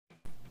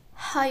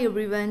Hi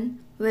everyone,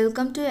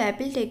 welcome to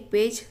Apple Tech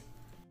Page.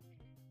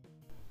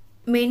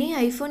 Many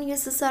iPhone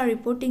users are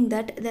reporting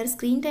that their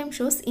screen time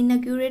shows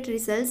inaccurate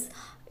results.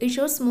 It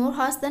shows more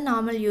hours than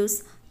normal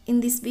use. In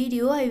this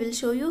video, I will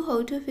show you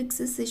how to fix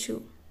this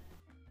issue.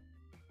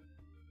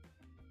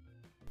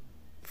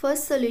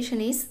 First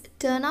solution is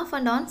turn off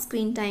and on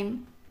screen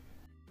time.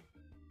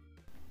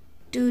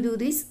 To do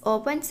this,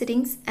 open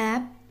Settings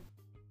app,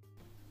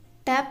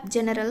 tap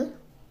General,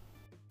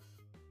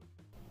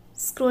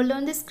 scroll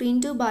down the screen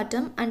to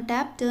bottom and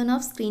tap Turn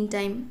off screen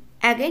time.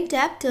 Again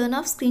tap Turn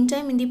off screen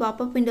time in the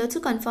pop-up window to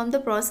confirm the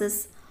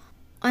process.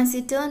 Once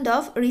it turned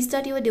off,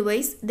 restart your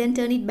device, then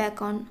turn it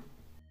back on.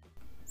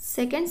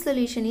 Second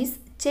solution is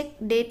check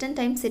date and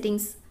time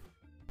settings.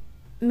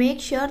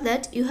 Make sure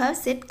that you have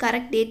set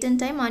correct date and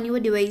time on your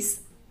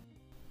device.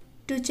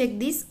 To check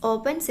this,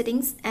 open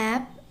Settings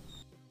app,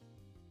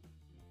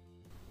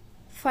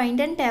 find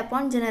and tap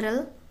on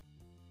General,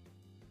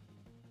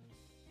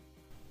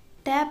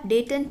 tap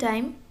Date and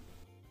Time.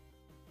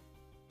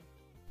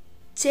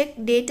 Check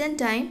date and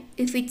time.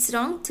 If it's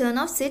wrong, turn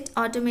off set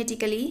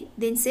automatically.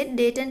 Then set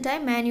date and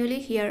time manually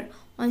here.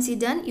 Once you're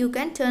done, you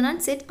can turn on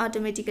set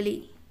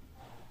automatically.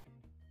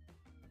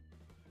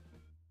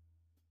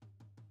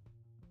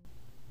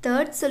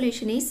 Third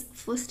solution is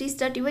first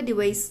restart your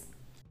device.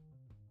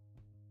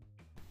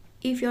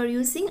 If you are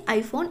using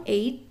iPhone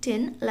 8,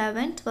 10,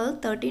 11,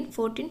 12, 13,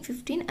 14,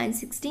 15 and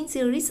 16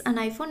 series and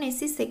iPhone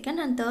SE 2nd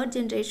and 3rd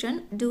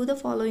generation, do the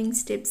following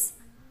steps.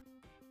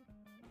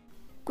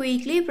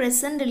 Quickly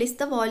press and release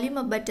the volume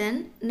up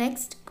button.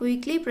 Next,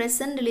 quickly press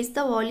and release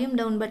the volume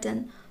down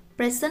button.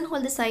 Press and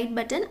hold the side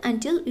button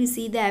until you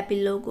see the Apple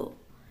logo.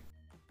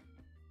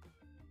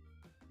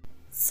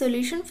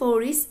 Solution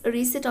 4 is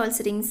reset all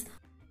settings.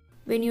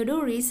 When you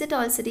do reset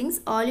all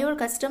settings, all your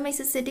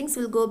customized settings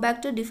will go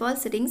back to default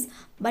settings,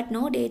 but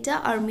no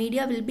data or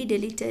media will be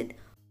deleted.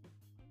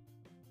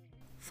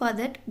 For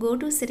that, go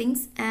to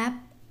Settings app.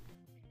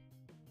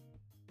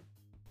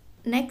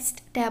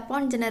 Next, tap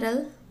on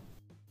General.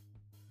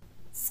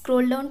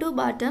 Scroll down to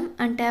bottom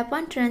and tap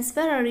on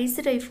Transfer or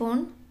Reset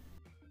iPhone.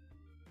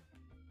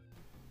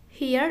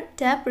 Here,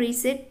 tap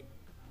Reset.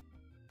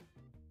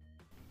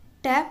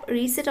 Tap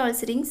Reset all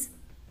settings.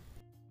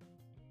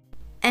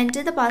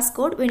 Enter the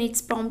passcode when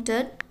it's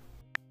prompted.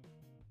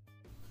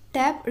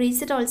 Tap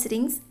Reset all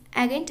settings.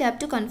 Again tap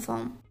to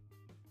confirm.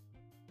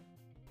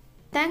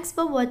 Thanks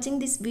for watching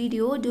this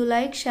video. Do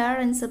like, share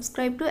and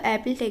subscribe to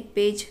Apple Tech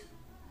Page.